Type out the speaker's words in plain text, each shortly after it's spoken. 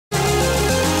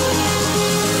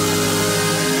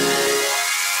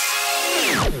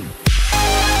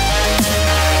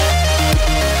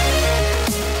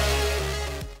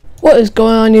What is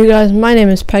going on, you guys? My name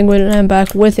is Penguin and I'm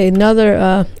back with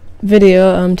another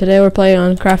video. Today we're playing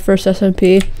on Craftverse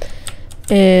SMP,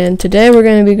 and today we're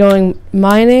going to be going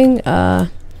mining,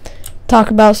 talk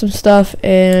about some stuff,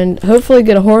 and hopefully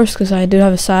get a horse because I do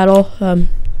have a saddle,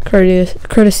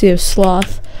 courtesy of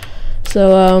Sloth.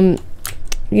 So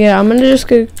yeah, I'm gonna just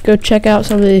go check out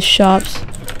some of these shops.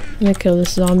 I'm gonna kill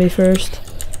this zombie first.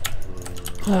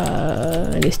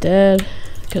 And he's dead.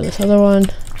 Kill this other one.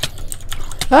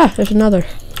 Ah, there's another.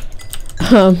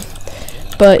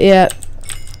 But yeah,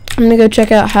 I'm gonna go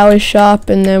check out Howie's shop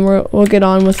and then we'll get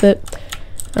on with it.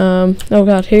 Oh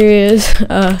god, here he is.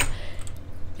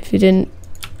 If you didn't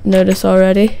notice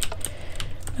already,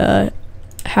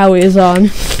 Howie is on.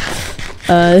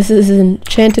 This is an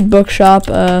enchanted bookshop.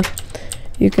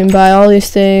 You can buy all these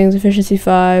things: efficiency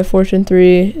 5, fortune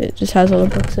 3. It just has all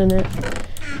the books in it.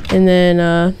 And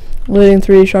then looting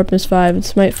 3, sharpness 5, and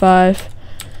smite 5.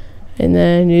 And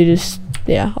then you just,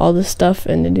 yeah, all this stuff,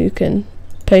 and then you can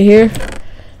pay here.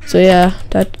 So yeah,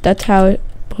 that's how it.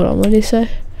 Hold on, what did he say?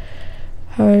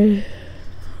 I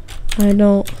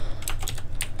don't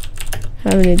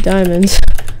have any diamonds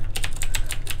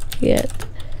yet.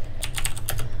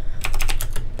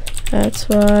 That's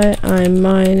why I'm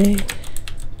mining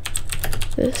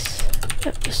this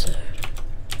episode.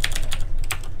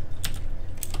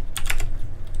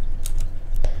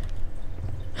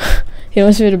 He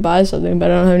wants me to buy something,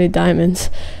 but I don't have any diamonds.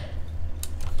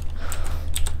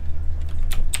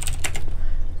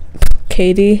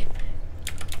 Katie.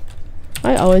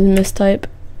 I always mistype.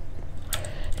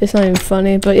 It's not even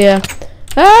funny, but yeah.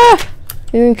 Ah!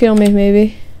 You can kill me,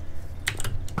 maybe.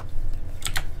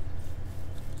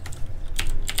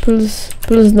 Please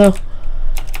no.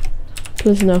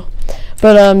 Please no.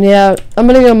 But yeah, I'm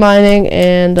gonna go mining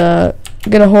and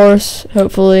get a horse,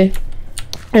 hopefully.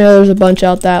 I know there's a bunch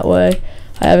out that way.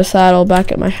 I have a saddle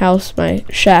back at my house, my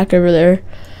shack over there.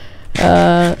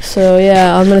 So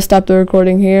yeah, I'm gonna stop the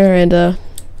recording here, and I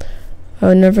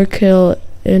would never kill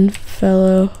in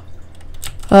fellow.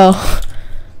 Oh,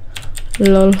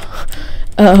 lol.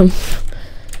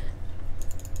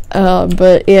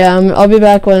 But yeah, I'll be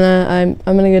back when I'm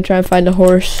gonna go try and find a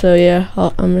horse. So yeah,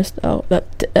 I'll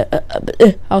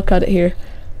cut it here.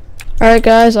 All right,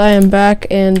 guys, I am back,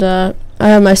 and I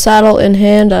have my saddle in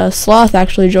hand. Sloth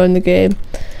actually joined the game.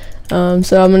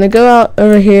 So I'm gonna go out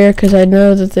over here because I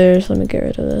know that there's, let me get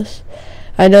rid of this.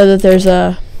 I know that there's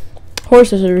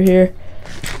horses over here.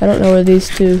 I don't know where these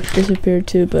two disappeared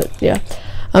to, but yeah.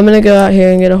 I'm gonna go out here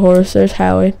and get a horse. There's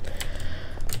Howie.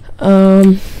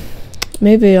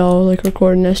 Maybe I'll like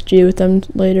record an SG with them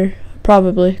later.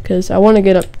 Probably, because I want to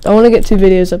get 2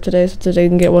 videos up today, so that I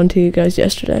can get one to you guys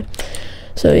yesterday.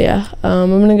 So yeah,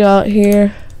 I'm gonna go out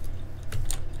here.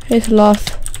 Hey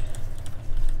Sloth.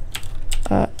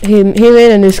 He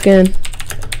made a new skin,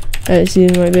 as you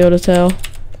might be able to tell.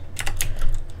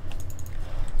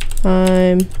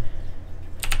 I'm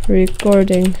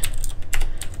recording.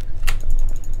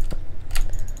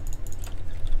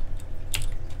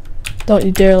 Don't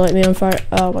you dare light me on fire.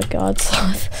 Oh my god,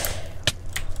 Sloth.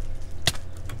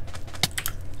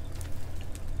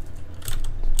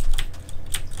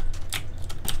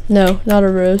 No, not a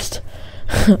roast.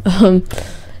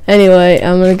 Anyway,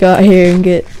 I'm gonna go out here and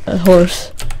get a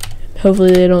horse.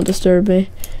 Hopefully they don't disturb me.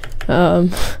 So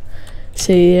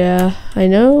yeah, I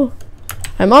know.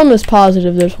 I'm almost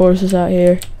positive there's horses out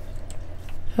here.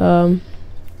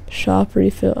 Shop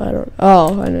refill. I don't.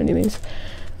 Oh, I know what he means.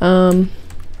 I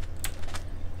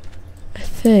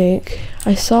think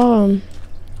I saw him.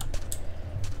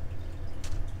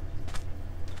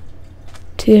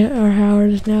 T.R.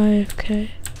 Howard is now AFK.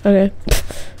 Okay.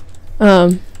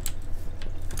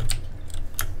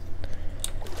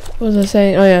 What was I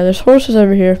saying? Oh yeah, there's horses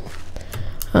over here.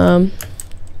 I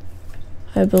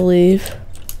believe.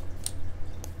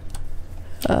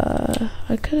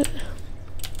 I could.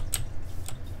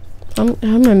 I'm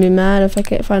gonna be mad if I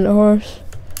can't find a horse,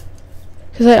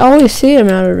 cause I always see him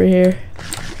out over here.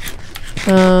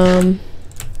 You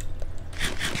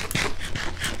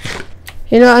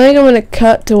know, I think I'm gonna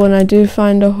cut to when I do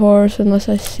find a horse, unless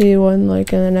I see one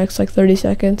like in the next like 30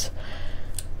 seconds.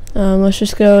 Let's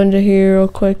just go into here real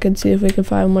quick and see if we can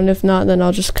find one. If not, then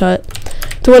I'll just cut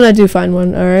to when I do find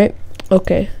one. All right.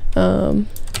 Okay. I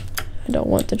don't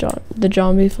want the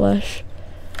zombie flesh.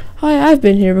 Oh, yeah, I've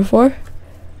been here before.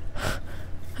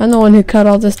 I'm the one who cut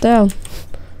all this down.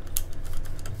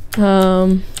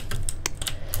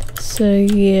 So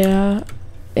yeah,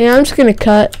 I'm just gonna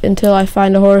cut until I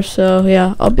find a horse. So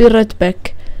yeah, I'll be right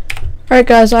back. All right,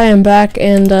 guys, I am back,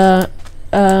 and but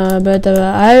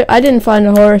I didn't find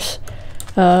a horse.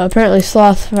 Apparently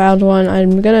Sloth found one.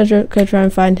 I'm gonna go try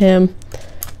and find him.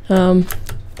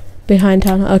 Behind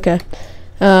town. Okay.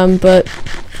 But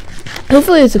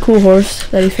hopefully it's a cool horse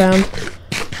that he found.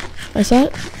 I saw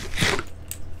it.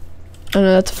 Oh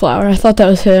no, that's a flower. I thought that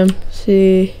was him.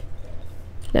 See,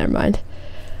 never mind.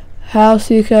 How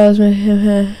sea cows make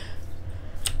him.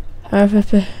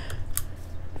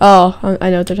 Oh, I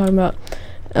know what they're talking about.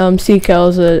 Seakel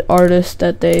is an artist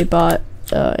that they bought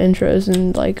intros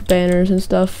and like banners and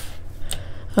stuff.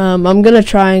 I'm gonna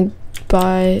try and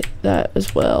buy that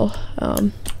as well.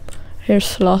 Here's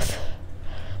Sloth.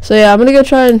 So yeah, I'm gonna go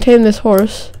try and tame this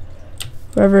horse,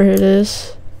 wherever it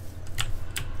is.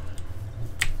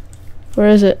 Where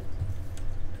is it?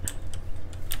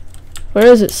 Where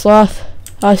is it, Sloth?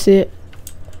 Oh, I see it.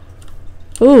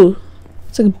 Ooh,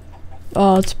 it's like,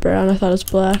 oh, it's brown. I thought it was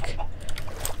black.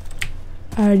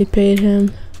 I already paid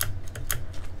him.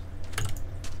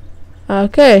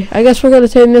 Okay, I guess we're gonna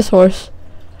tame this horse.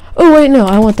 Oh wait, no,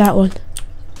 I want that one.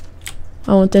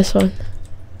 I want this one.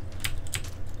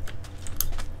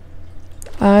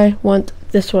 I want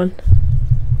this one.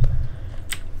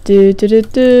 Do do do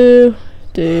do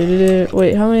do do.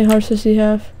 Wait, how many horses does he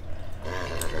have?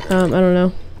 I don't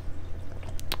know.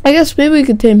 I guess maybe we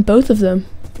could tame both of them.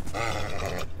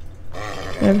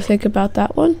 Ever think about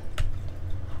that one?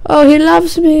 Oh, he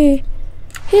loves me.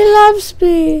 He loves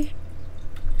me.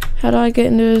 How do I get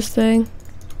into his thing?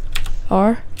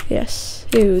 R. Yes.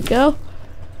 Here we go.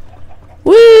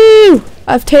 Woo!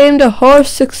 I've tamed a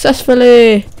horse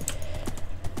successfully.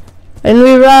 And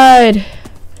we ride.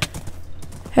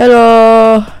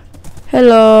 Hello.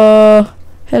 Hello.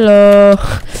 Hello.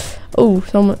 Oh,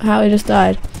 how he just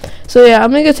died. So yeah,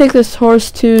 I'm gonna go take this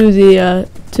horse to the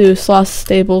to Sloth's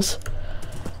stables.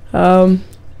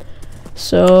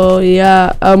 So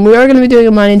yeah, we are gonna be doing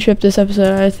a mining trip this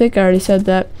episode. I think I already said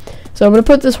that. So I'm gonna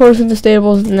put this horse in the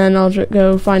stables, and then I'll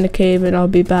go find a cave, and I'll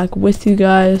be back with you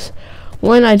guys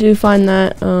when I do find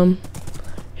that.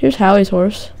 Here's Howie's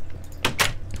horse.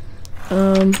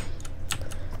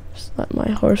 Just let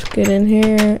my horse get in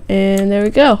here, and there we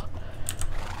go.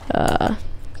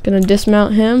 Gonna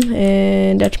dismount him,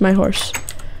 and that's my horse.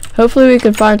 Hopefully we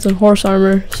can find some horse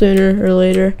armor sooner or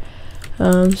later.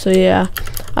 So yeah,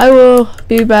 I will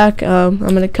be back. I'm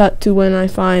gonna cut to when I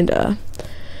find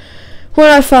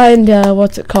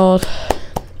what's it called,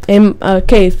 a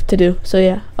cave to do. So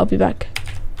yeah, I'll be back.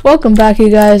 Welcome back,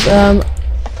 you guys.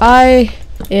 I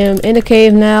am in a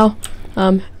cave now.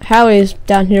 Howie's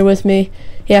down here with me.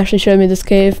 He actually showed me this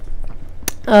cave.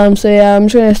 So yeah, I'm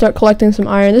just gonna start collecting some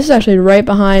iron. This is actually right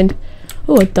behind.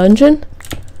 Oh, a dungeon?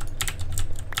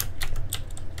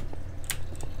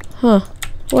 Huh?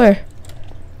 Where?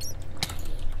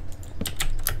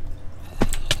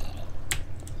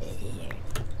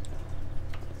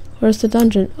 Where's the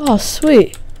dungeon? Oh,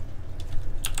 sweet.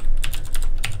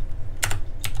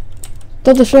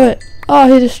 Don't destroy it.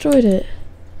 Oh, he destroyed it.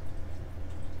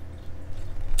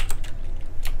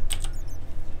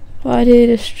 Why did he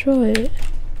destroy it?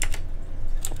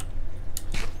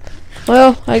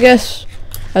 Well, I guess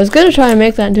I was gonna try and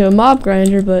make that into a mob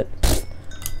grinder, but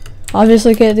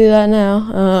obviously can't do that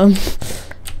now.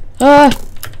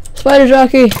 Spider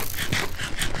jockey!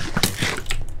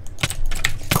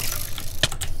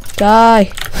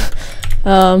 Die!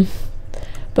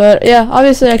 But yeah,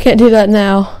 obviously I can't do that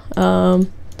now.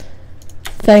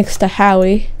 Thanks to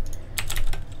Howie.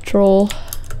 Troll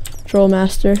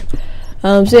master.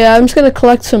 So yeah, I'm just gonna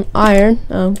collect some iron.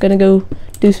 I'm gonna go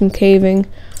do some caving.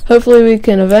 Hopefully we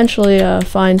can eventually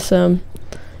find some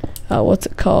what's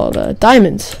it called?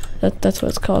 Diamonds. That's what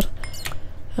it's called.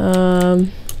 I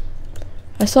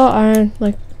saw iron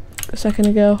like a second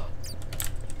ago.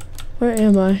 Where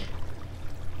am I?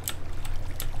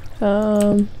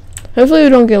 Hopefully we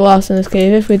don't get lost in this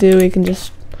cave. If we do, we can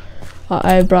just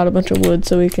I brought a bunch of wood,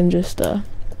 so we can just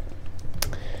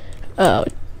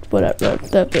whatever,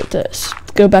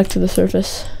 go back to the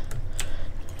surface.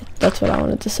 That's what I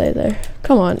wanted to say there.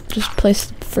 Come on, just place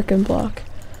the frickin' block.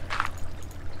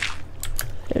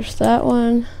 There's that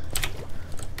one.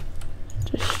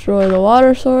 Destroy the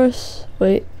water source.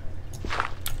 Wait.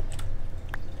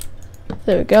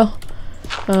 There we go.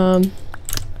 And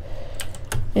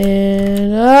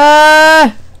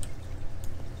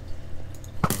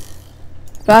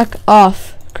back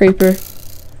off, creeper.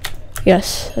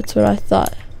 Yes, that's what I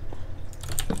thought.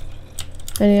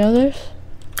 Any others?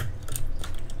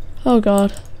 Oh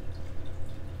god.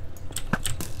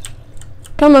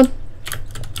 Come on.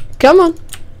 Come on.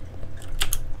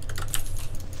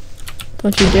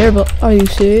 Don't you dare blow. Are you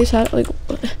serious? How, like,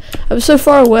 I was so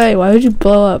far away. Why would you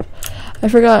blow up? I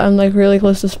forgot I'm like really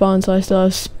close to spawn, so I still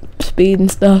have speed and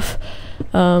stuff.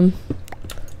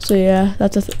 So yeah,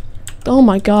 that's a oh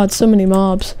my god, so many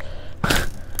mobs.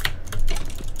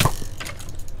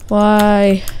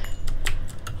 Why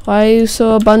are you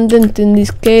so abundant in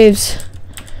these caves?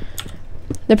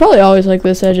 They're probably always like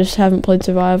this. I just haven't played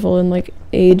survival in like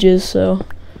ages, so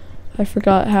I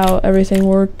forgot how everything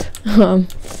worked.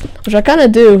 Which I kind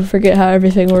of do forget how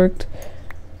everything worked.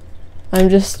 I'm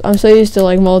so used to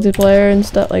like multiplayer and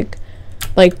stuff, like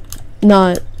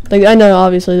not like, I know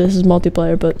obviously this is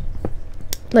multiplayer, but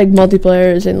like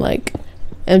multiplayer is in like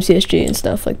MCSG and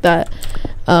stuff like that.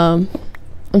 I'm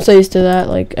so used to that,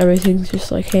 like everything's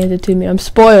just like handed to me. I'm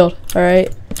spoiled,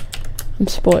 alright? I'm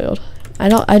spoiled. I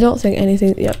don't think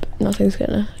anything, yep, nothing's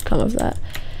gonna come of that.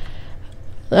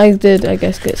 I did, I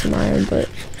guess, get some iron, but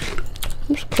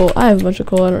there's coal. I have a bunch of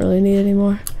coal I don't really need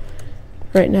anymore.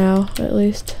 Right now, at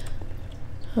least.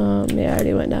 Yeah, I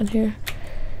already went down here.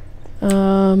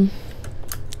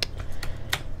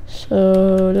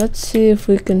 So let's see if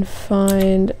we can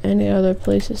find any other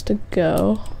places to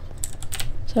go.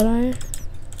 Is that iron?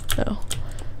 No.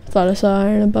 I thought I saw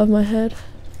iron above my head.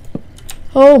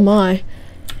 Oh my.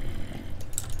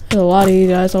 There's a lot of you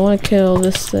guys. I want to kill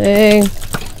this thing.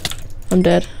 I'm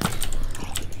dead.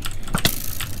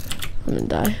 I'm gonna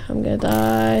die. I'm gonna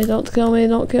die. Don't kill me.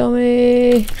 Don't kill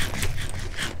me.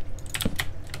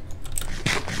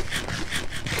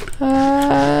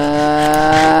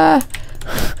 Ah!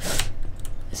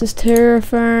 This is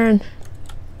terrifying.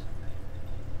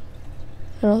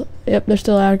 Yep, they're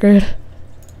still aggroed.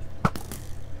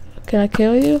 Can I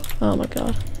kill you? Oh my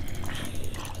god.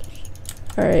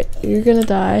 Alright, you're gonna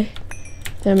die.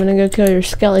 Then I'm gonna go kill your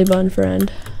skelly bun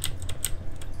friend.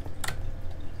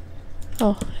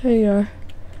 Oh, here you are.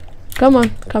 Come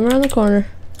on, come around the corner.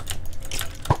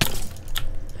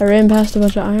 I ran past a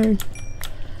bunch of iron.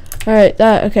 Alright,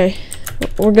 okay.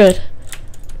 We're good.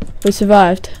 We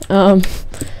survived. So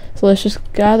let's just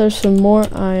gather some more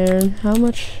iron. How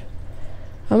much?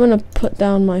 I'm gonna put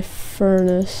down my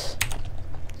furnace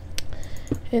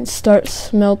and start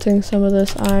smelting some of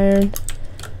this iron.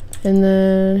 And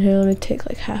then, here, let me take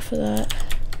like half of that.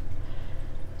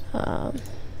 I'll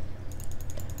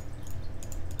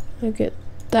get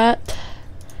that.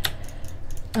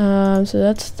 So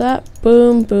that's that.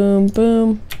 Boom, boom,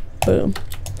 boom, boom.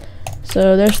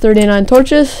 So there's 39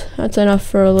 torches. That's enough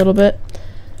for a little bit.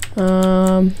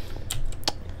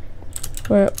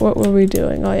 What were we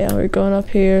doing? Oh yeah, we're going up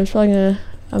here. It's probably gonna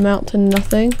amount to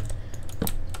nothing.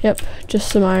 Yep, just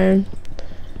some iron.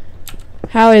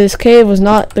 Howie, this cave was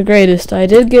not the greatest. I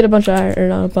did get a bunch of iron, or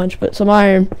not a bunch, but some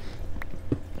iron.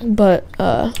 But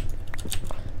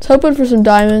it's hoping for some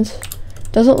diamonds.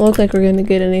 Doesn't look like we're gonna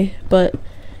get any, but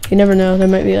you never know. There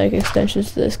might be like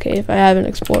extensions to this cave. I haven't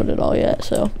explored it all yet,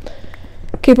 so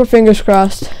keep our fingers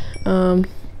crossed. I'm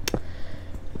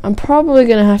probably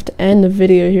gonna have to end the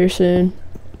video here soon.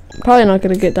 Probably not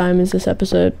gonna get diamonds this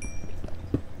episode.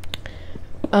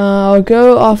 I'll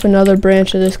go off another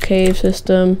branch of this cave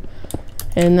system,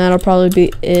 and that'll probably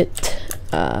be it.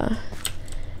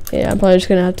 Yeah, I'm probably just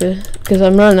gonna have to, because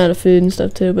I'm running out of food and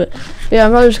stuff too, but yeah,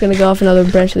 I'm probably just gonna go off another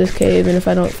branch of this cave, and if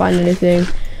I don't find anything,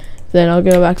 then I'll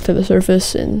go back to the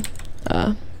surface and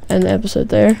end the episode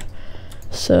there.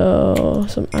 So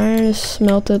some iron is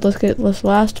smelted. Let's get this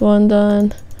last one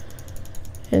done,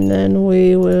 and then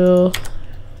we will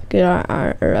get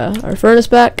our furnace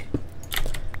back,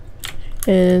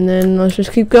 and then let's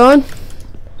just keep going.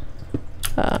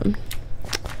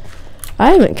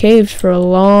 I haven't caved for a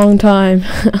long time.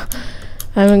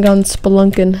 I haven't gone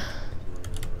spelunking.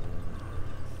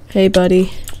 Hey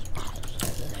buddy.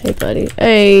 Hey buddy.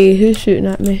 Hey, who's shooting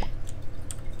at me?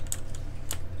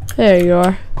 There you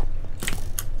are.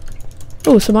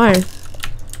 Oh, some iron.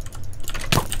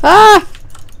 Ah!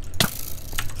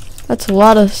 That's a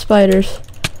lot of spiders.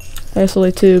 I guess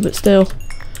only 2, but still.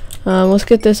 Let's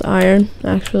get this iron,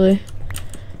 actually.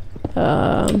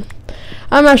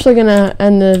 I'm actually gonna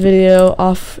end the video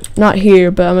off, not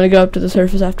here, but I'm gonna go up to the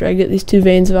surface after I get these 2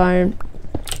 veins of iron.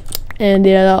 And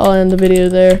yeah, I'll end the video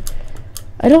there.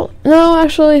 I don't know,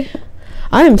 actually.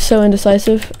 I am so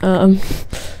indecisive,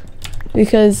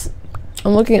 because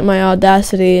I'm looking at my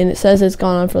Audacity and it says it's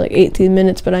gone on for like 18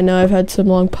 minutes, but I know I've had some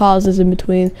long pauses in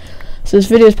between. So this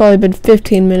video's probably been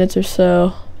 15 minutes or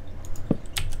so.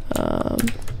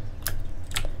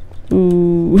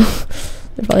 Ooh.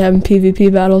 They're probably having PvP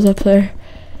battles up there.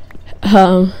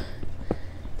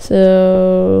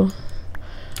 So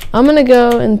I'm gonna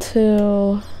go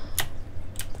until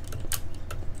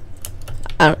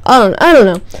I don't know.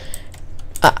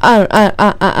 I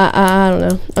don't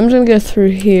know. I'm just gonna go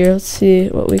through here. Let's see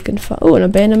what we can find. Oh, an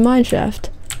abandoned mine shaft.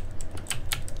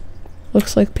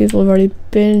 Looks like people have already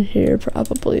been here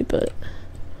probably, but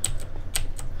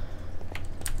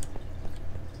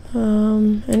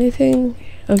anything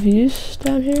of use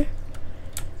down here?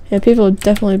 Yeah, people have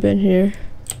definitely been here.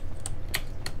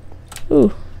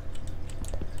 Ooh,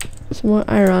 some more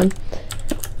iron.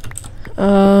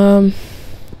 I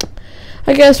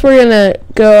guess we're gonna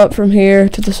go up from here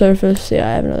to the surface. Yeah,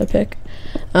 I have another pick.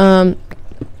 And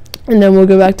then we'll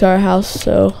go back to our house.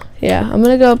 So yeah, I'm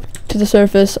gonna go up to the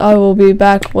surface. I will be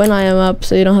back when I am up,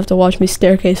 so you don't have to watch me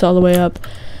staircase all the way up.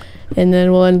 And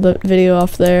then we'll end the video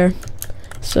off there.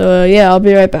 So yeah, I'll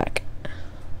be right back.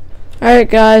 Alright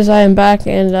guys, I am back,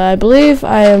 and I believe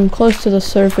I am close to the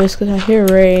surface because I hear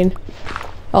rain.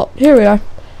 Oh, here we are.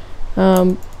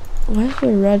 Why is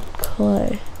there red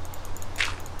clay?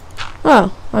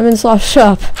 Oh, I'm in Sloth's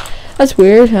shop. That's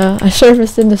weird. I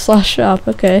surfaced into Sloth's shop.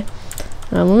 Okay.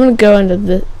 I'm gonna go into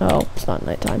this. Oh, it's not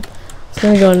nighttime. I was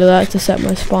gonna go into that to set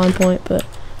my spawn point, but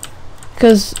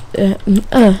because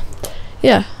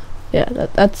yeah,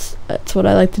 that's what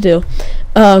I like to do.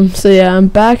 So yeah, I'm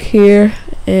back here,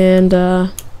 and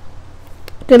gonna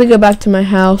go back to my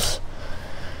house,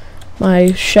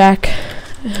 my shack.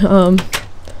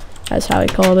 That's how he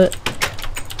called it.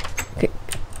 Okay,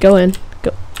 go in.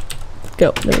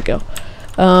 Go. There we go.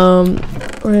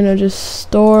 We're gonna just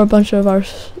store a bunch of our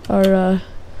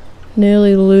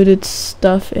nearly looted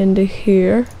stuff into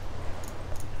here.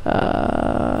 Wait,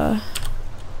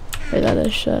 that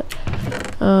is shut.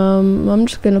 I'm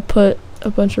just gonna put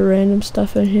a bunch of random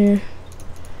stuff in here.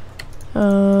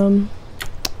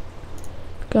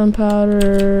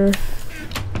 Gunpowder.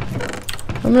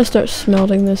 I'm gonna start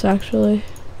smelting this actually.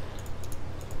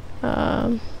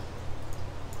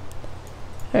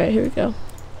 Alright, here we go.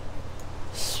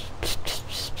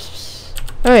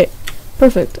 Alright,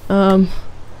 perfect.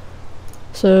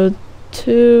 So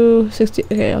 260.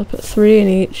 Okay, I'll put 3 in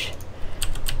each.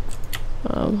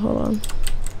 Hold on.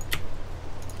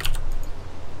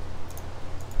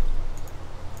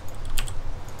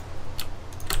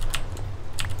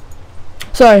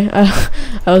 Sorry, I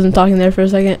wasn't talking there for a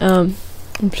second. I'm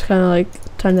just kind of like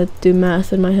trying to do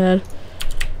math in my head.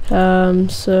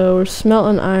 So we're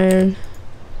smelting iron.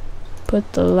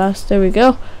 Put the last. There we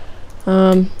go.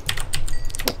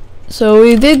 So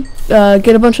we did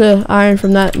get a bunch of iron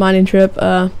from that mining trip.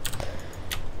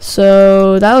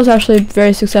 So that was actually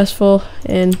very successful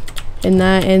in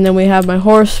that. And then we have my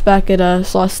horse back at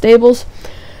Sloth Stables.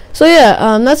 So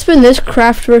yeah, that's been this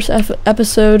Craftverse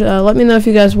episode. Let me know if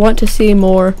you guys want to see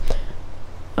more.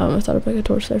 I thought I'd put a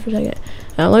torch there for a second.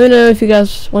 Let me know if you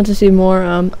guys want to see more.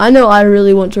 I know I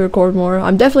really want to record more.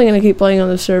 I'm definitely going to keep playing on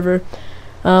the server.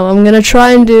 I'm going to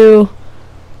try and do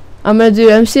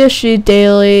MCSG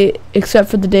daily, except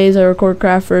for the days I record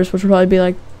Craftverse, which will probably be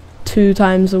like 2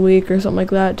 times a week or something like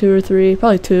that, 2 or 3,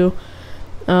 probably 2.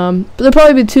 But there'll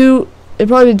probably be 2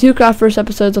 Craftverse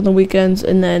episodes on the weekends,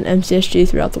 and then MCSG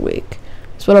throughout the week.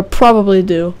 That's what I'll probably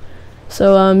do.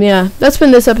 So yeah, that's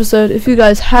been this episode. If you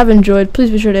guys have enjoyed,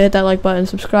 please be sure to hit that like button,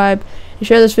 subscribe, and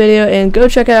share this video, and go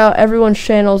check out everyone's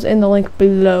channels in the link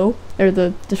below, or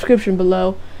the description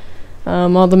below.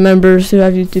 All the members who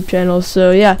have YouTube channels.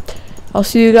 So yeah, I'll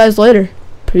see you guys later.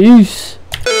 Peace.